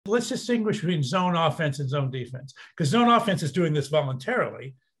Let's distinguish between zone offense and zone defense, because zone offense is doing this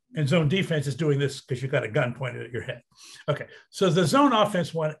voluntarily and zone defense is doing this because you've got a gun pointed at your head. Okay, so the zone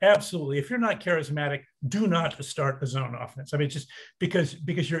offense one, absolutely. If you're not charismatic, do not start a zone offense. I mean, just because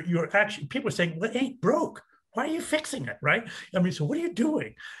you're actually, people are saying, well, it ain't broke. Why are you fixing it, right? I mean, so what are you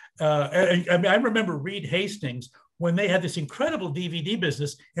doing? I mean, I remember Reed Hastings when they had this incredible DVD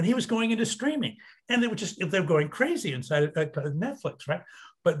business and he was going into streaming and they were going crazy inside of Netflix, right?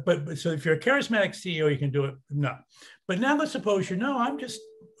 But so if you're a charismatic CEO, you can do it. No. But now let's suppose I'm just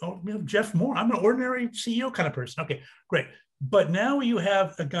Jeff Moore. I'm an ordinary CEO kind of person. Okay, great. But now you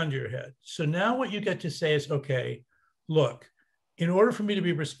have a gun to your head. So now what you get to say is, okay, look, in order for me to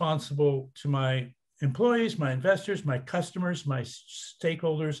be responsible to my employees, my investors, my customers, my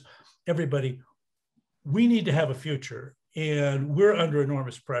stakeholders, everybody, we need to have a future and we're under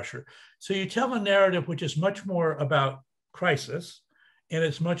enormous pressure. So you tell a narrative which is much more about crisis and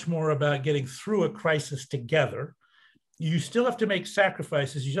it's much more about getting through a crisis together. You still have to make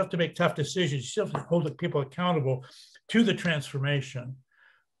sacrifices. You still have to make tough decisions. You still have to hold people accountable to the transformation.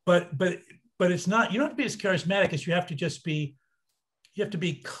 But it's not, you don't have to be as charismatic as you have to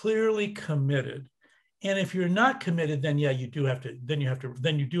be clearly committed. And if you're not committed, then yeah, you do have to.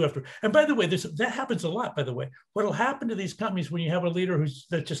 And by the way, that happens a lot. By the way, what'll happen to these companies when you have a leader it's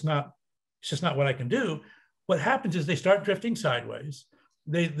just not what I can do. What happens is they start drifting sideways.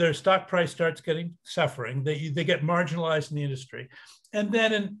 Their stock price starts suffering. They get marginalized in the industry, and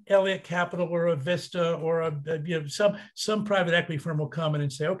then an Elliott Capital or a Vista or some private equity firm will come in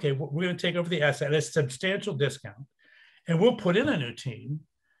and say, okay, we're going to take over the asset at a substantial discount, and we'll put in a new team.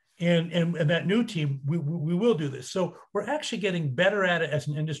 And that new team, we will do this. So we're actually getting better at it as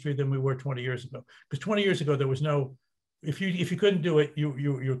an industry than we were 20 years ago. Because 20 years ago, there was no, if you couldn't do it, you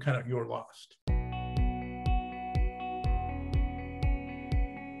were lost.